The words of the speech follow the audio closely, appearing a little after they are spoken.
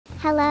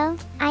Hello,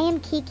 I am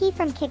Kiki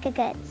from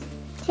KikaGoods.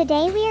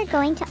 Today we are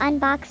going to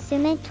unbox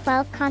Sumy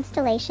 12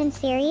 Constellation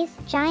Series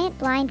Giant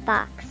Blind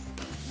Box.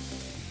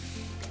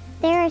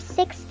 There are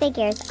 6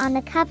 figures on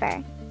the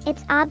cover.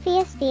 It's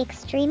obvious the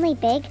extremely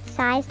big,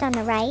 sized on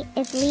the right,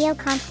 is Leo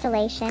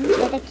Constellation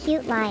with a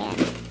cute lion.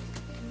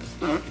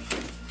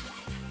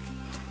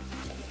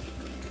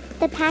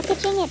 The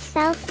packaging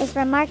itself is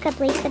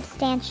remarkably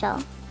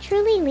substantial,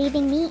 truly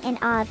leaving me in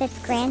awe of its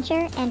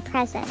grandeur and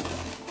presence.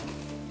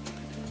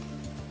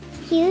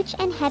 Huge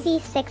and heavy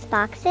 6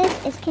 boxes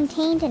is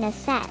contained in a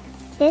set.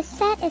 This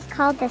set is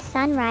called The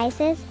Sun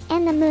Rises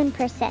and the Moon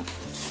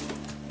Persists.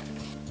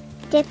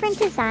 Different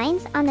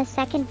designs on the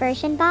second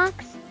version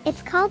box.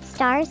 It's called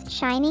Stars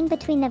Shining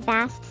Between the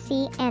Vast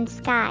Sea and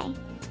Sky.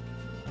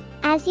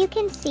 As you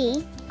can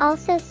see,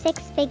 also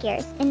 6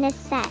 figures in this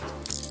set.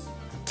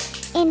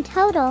 In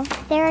total,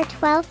 there are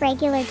 12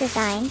 regular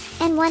designs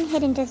and 1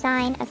 hidden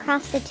design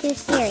across the 2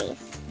 series.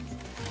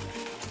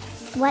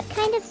 What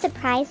kind of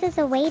surprises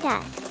await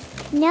us?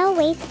 No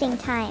wasting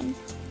time.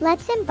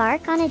 Let's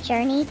embark on a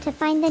journey to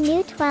find the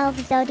new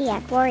 12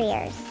 zodiac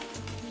warriors.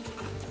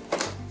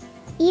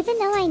 Even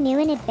though I knew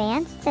in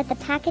advance that the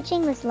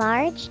packaging was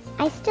large,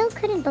 I still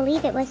couldn't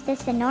believe it was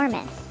this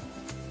enormous.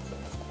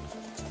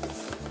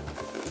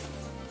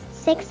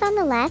 6 on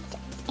the left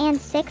and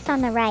 6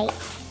 on the right.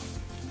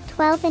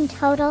 12 in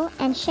total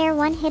and share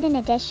 1 hidden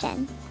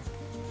edition.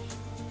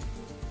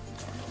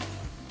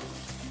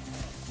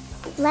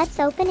 Let's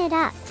open it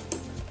up.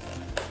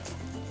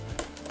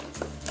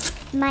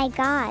 My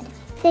God,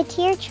 the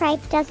tear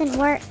tripe doesn't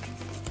work.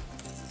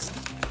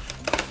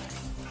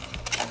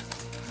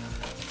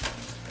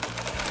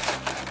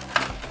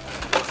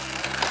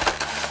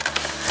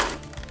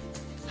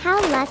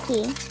 How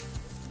lucky.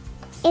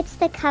 It's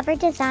the cover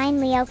design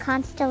Leo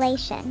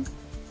Constellation.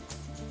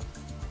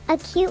 A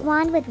cute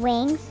wand with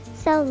wings,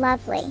 so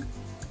lovely.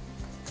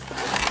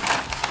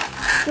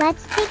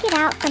 Let's take it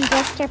out from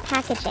blister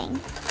packaging.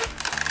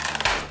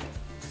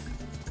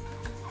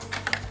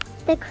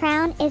 The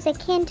crown is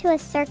akin to a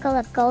circle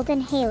of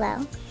golden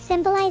halo,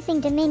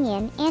 symbolizing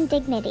dominion and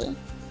dignity.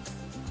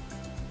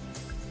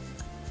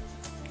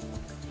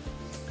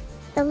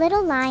 The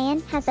little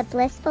lion has a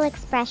blissful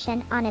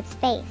expression on its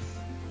face.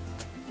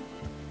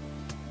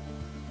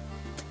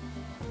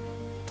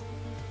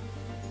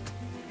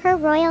 Her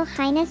Royal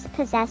Highness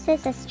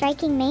possesses a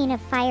striking mane of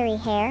fiery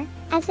hair,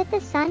 as if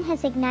the sun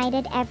has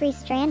ignited every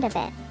strand of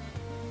it.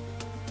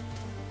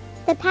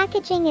 The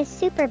packaging is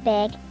super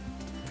big.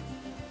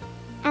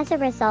 As a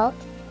result,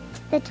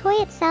 the toy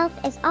itself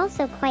is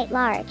also quite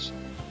large.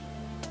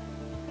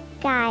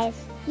 Guys,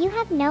 you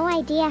have no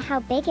idea how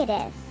big it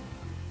is.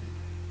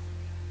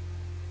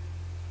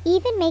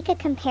 Even make a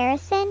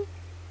comparison?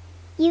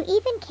 You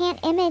even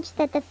can't imagine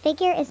that the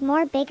figure is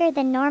more bigger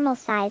than normal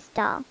sized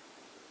doll.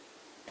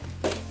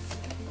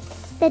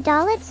 The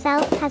doll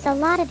itself has a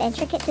lot of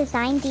intricate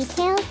design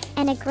details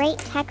and a great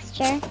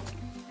texture.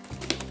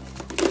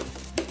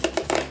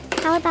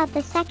 How about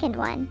the second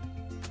one?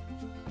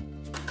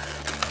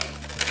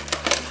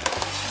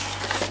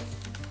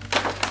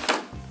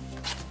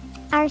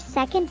 Our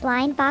second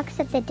blind box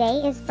of the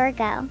day is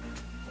Virgo.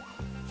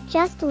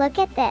 Just look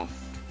at this.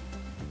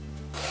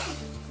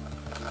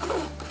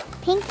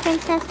 Pink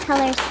princess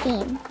color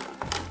scheme.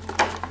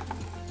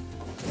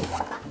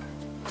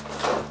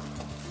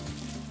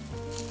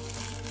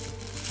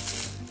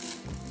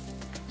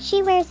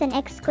 She wears an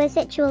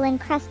exquisite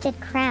jewel-encrusted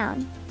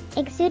crown,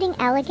 exuding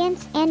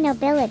elegance and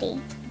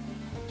nobility.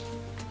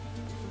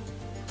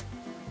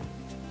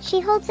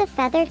 She holds a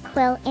feathered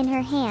quill in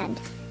her hand,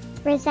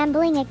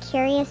 resembling a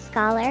curious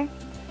scholar.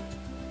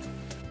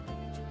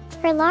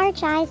 Her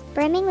large eyes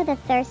brimming with a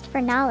thirst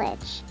for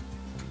knowledge.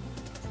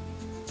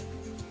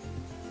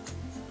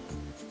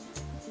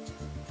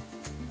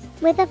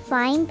 With a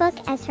flying book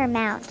as her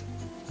mount.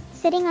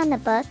 Sitting on the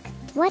book,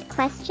 what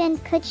question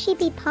could she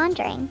be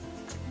pondering?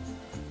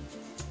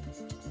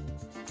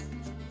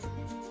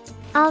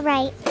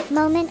 Alright,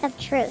 moment of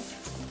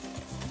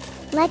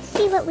truth. Let's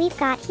see what we've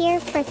got here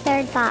for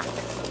third box.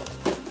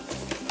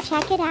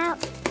 Check it out.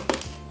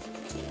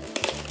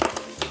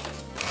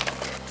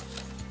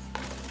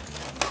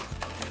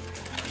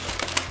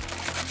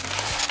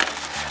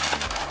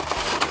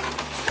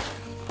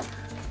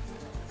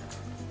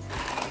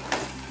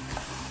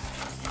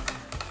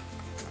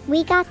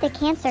 We got the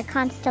Cancer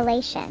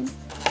Constellation.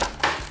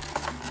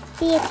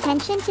 The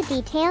attention to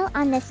detail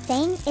on this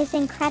thing is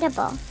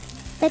incredible.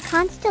 The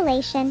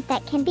constellation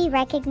that can be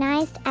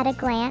recognized at a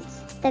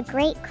glance, the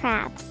Great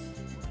Crab.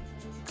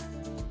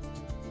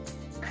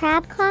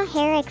 Crab claw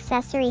hair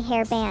accessory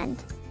hairband.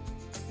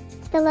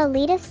 The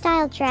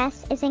Lolita-style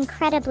dress is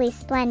incredibly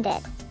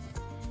splendid.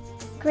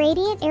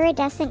 Gradient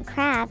iridescent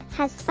crab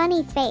has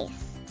funny face.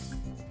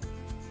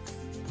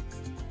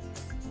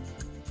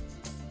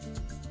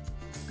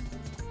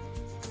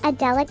 A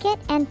delicate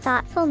and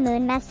thoughtful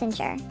moon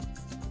messenger.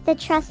 The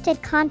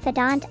trusted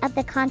confidant of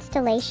the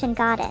constellation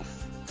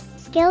goddess.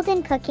 Skilled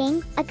in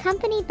cooking,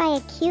 accompanied by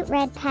a cute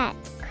red pet,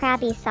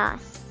 Krabby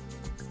Sauce.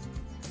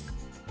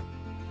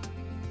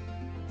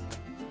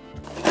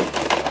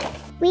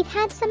 We've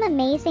had some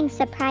amazing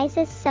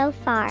surprises so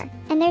far,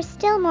 and there's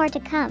still more to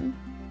come.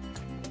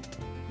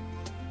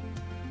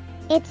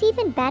 It's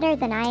even better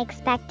than I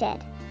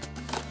expected.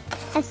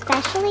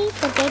 Especially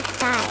the big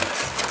size.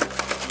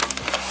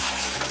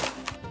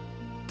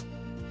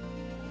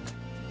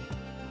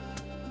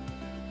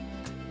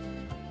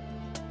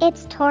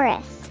 It's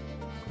Taurus.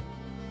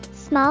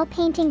 Small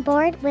painting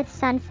board with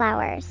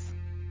sunflowers.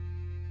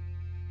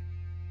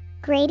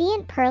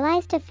 Gradient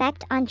pearlized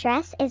effect on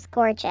dress is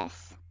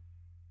gorgeous.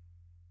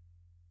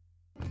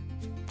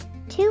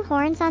 2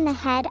 horns on the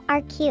head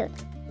are cute.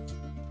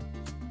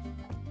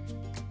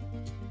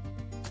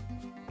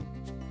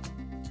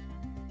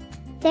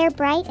 Their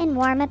bright and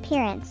warm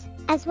appearance,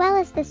 as well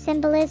as the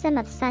symbolism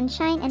of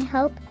sunshine and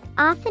hope,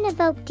 often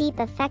evoke deep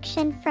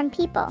affection from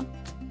people.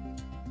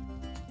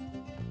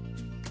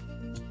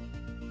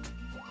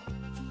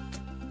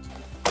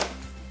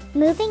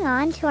 Moving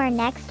on to our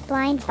next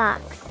blind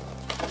box.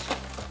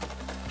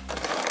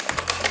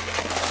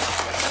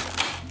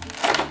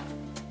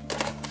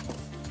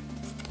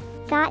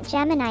 Got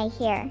Gemini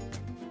here.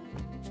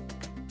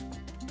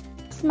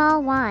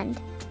 Small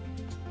wand.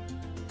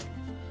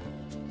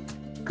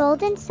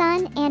 Golden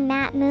sun and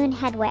matte moon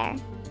headwear.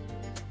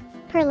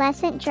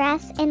 Pearlescent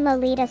dress in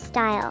Lolita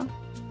style.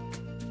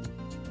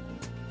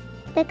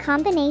 The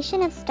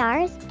combination of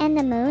stars and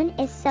the moon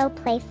is so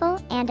playful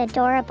and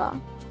adorable.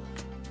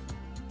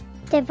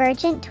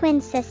 Divergent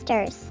twin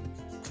sisters.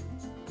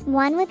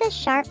 One with a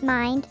sharp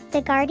mind,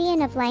 the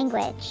guardian of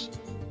language.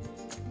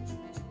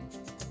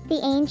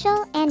 The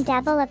angel and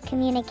devil of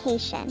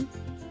communication.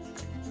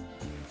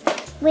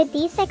 With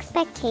these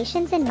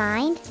expectations in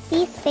mind,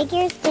 these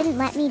figures didn't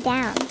let me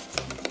down.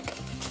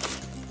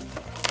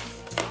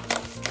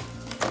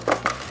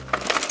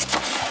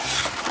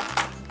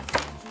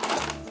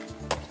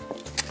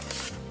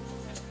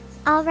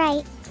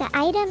 Alright, the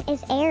item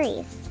is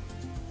Aries.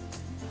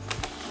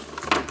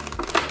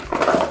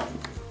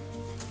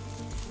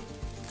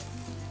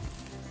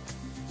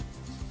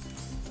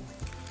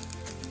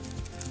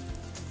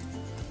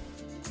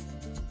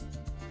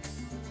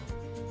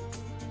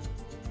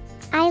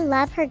 I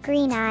love her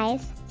green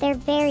eyes, they're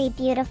very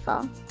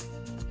beautiful.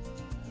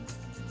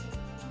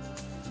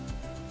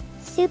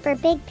 Super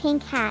big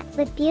pink hat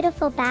with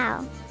beautiful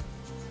bow.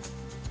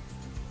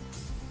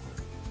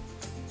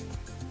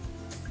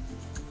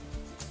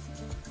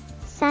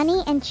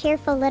 Sunny and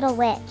cheerful little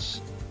witch.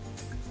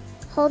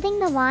 Holding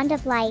the wand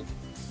of light.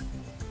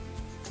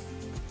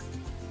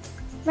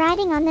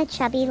 Riding on the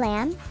chubby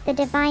lamb, the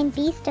divine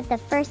beast of the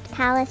first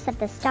palace of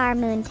the Star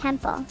Moon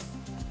Temple.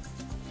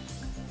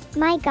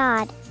 My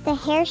God, the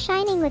hair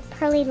shining with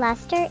pearly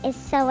luster is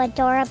so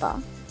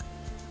adorable.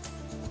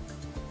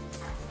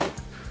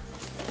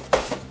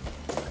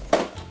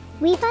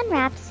 We've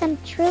unwrapped some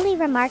truly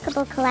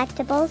remarkable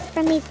collectibles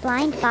from these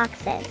blind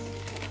boxes.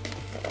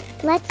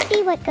 Let's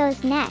see what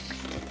goes next.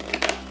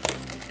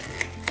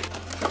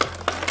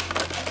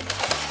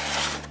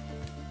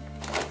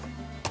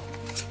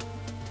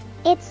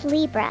 It's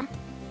Libra.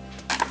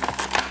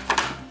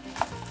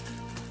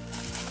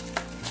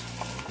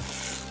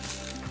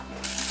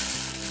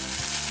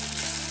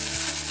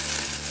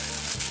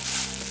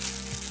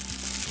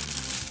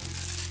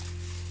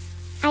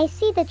 I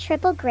see the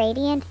triple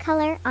gradient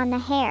color on the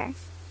hair.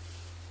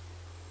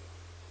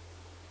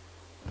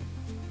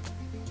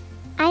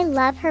 I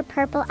love her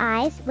purple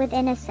eyes with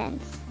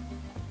innocence.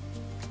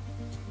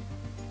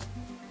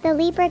 The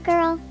Libra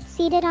girl,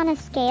 seated on a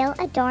scale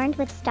adorned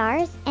with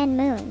stars and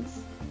moons.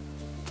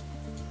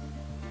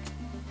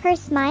 Her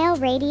smile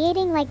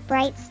radiating like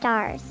bright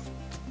stars.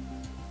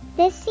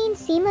 This scene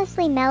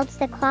seamlessly melds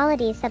the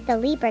qualities of the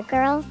Libra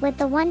girl with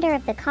the wonder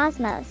of the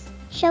cosmos,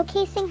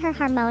 showcasing her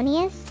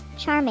harmonious,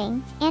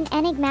 charming, and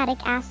enigmatic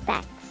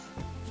aspects.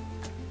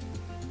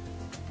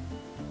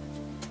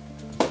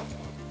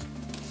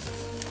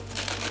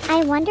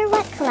 I wonder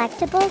what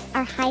collectibles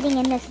are hiding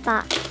in this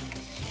box.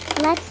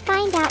 Let's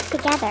find out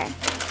together.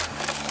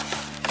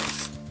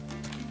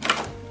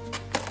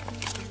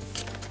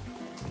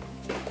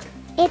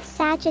 It's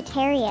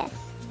Sagittarius.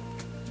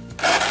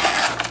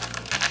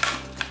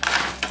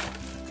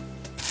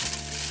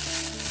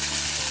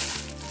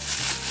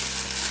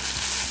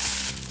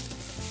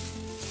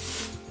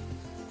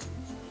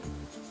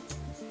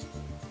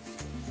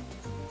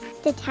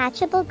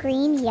 Detachable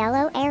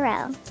green-yellow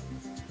arrow.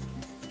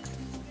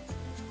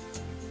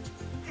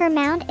 Her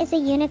mount is a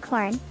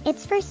unicorn,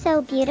 its fur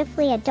so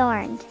beautifully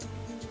adorned.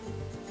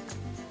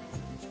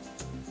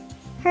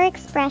 Her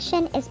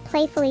expression is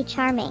playfully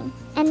charming,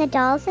 and the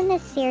dolls in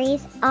this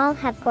series all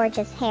have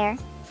gorgeous hair,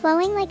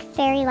 flowing like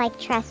fairy-like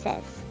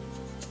tresses.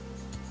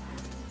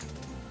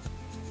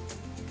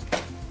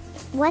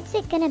 What's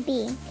it gonna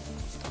be?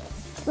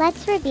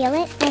 Let's reveal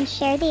it and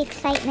share the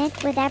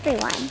excitement with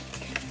everyone.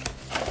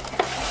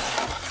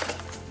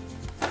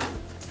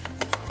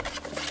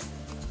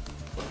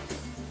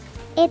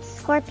 It's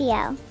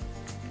Scorpio.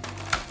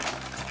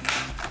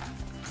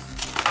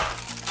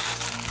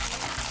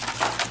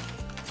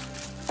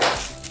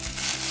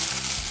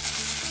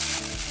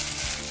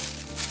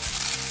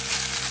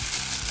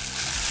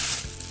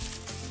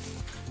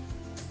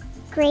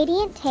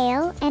 Gradient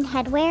tail and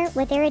headwear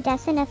with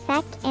iridescent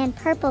effect and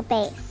purple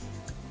base.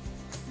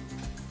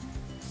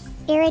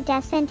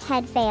 Iridescent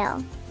head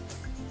veil.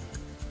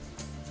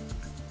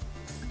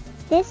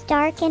 This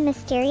dark and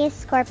mysterious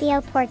Scorpio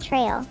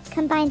portrayal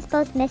combines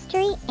both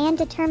mystery and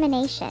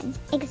determination,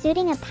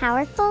 exuding a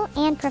powerful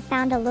and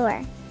profound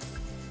allure.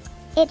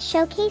 It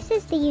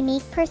showcases the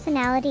unique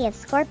personality of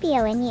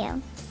Scorpio in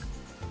you.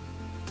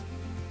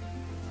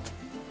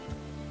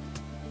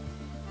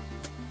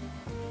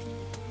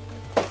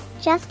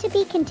 Just to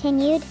be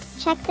continued,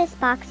 check this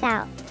box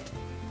out.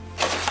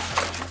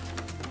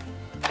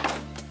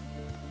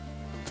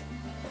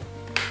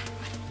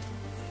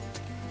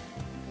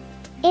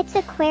 It's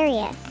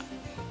Aquarius.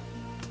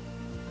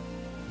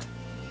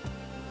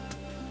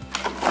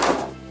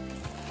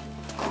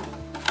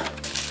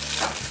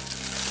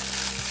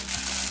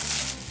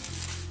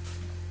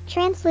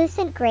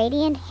 Translucent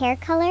gradient hair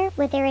color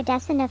with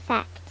iridescent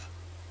effect.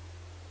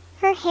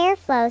 Her hair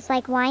flows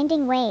like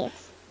winding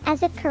waves,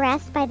 as if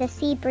caressed by the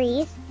sea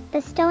breeze,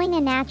 bestowing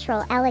a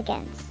natural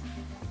elegance.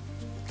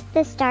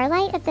 The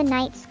starlight of the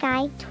night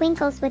sky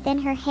twinkles within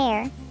her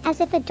hair,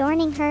 as if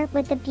adorning her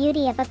with the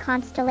beauty of a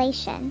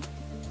constellation.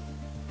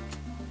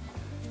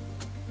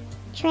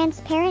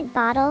 Transparent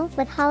bottle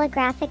with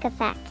holographic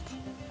effect.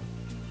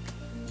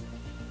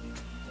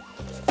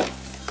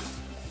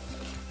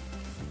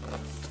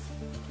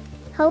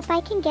 Hope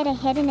I can get a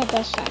hidden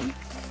edition.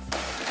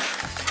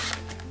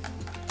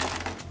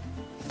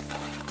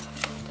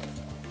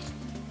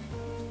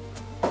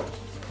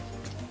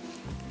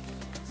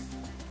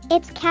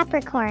 It's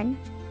Capricorn.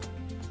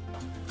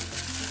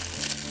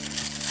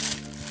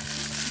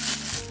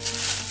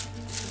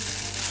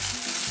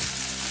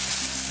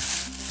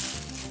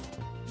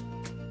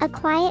 A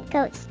quiet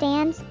goat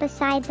stands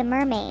beside the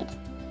mermaid.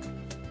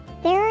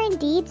 There are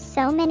indeed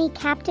so many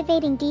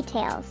captivating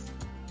details.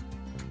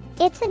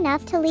 It's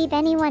enough to leave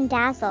anyone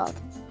dazzled.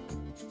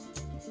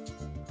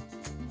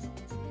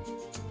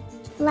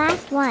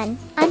 Last one,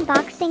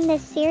 unboxing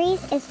this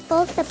series is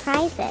full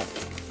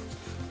surprises.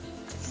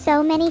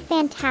 So many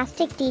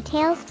fantastic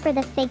details for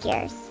the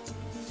figures.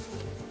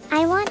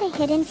 I want a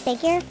hidden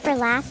figure for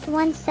last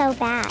one so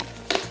bad.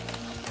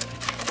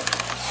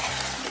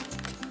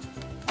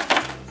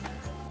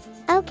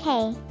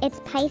 Okay, it's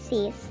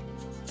Pisces.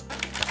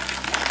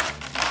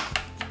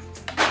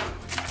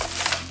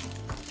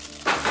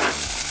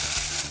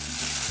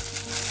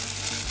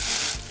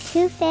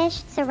 Two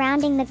fish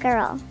surrounding the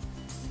girl.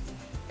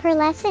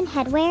 Pearlescent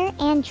headwear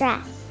and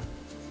dress.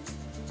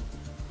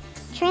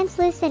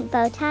 Translucent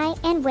bow tie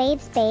and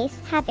waves base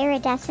have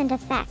iridescent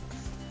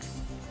effects.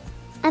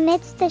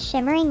 Amidst the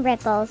shimmering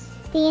ripples,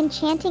 the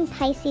enchanting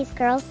Pisces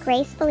girl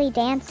gracefully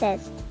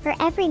dances, her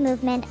every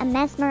movement a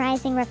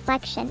mesmerizing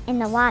reflection in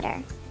the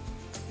water.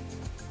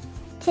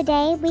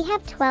 Today we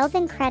have 12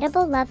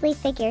 incredible lovely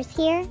figures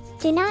here.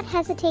 Do not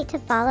hesitate to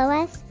follow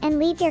us and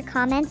leave your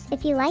comments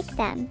if you like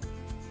them.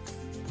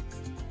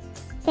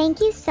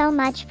 Thank you so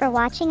much for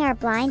watching our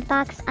blind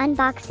box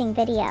unboxing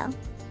video.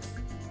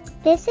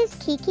 This is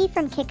Kiki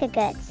from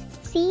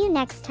KikaGoods. See you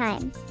next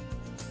time.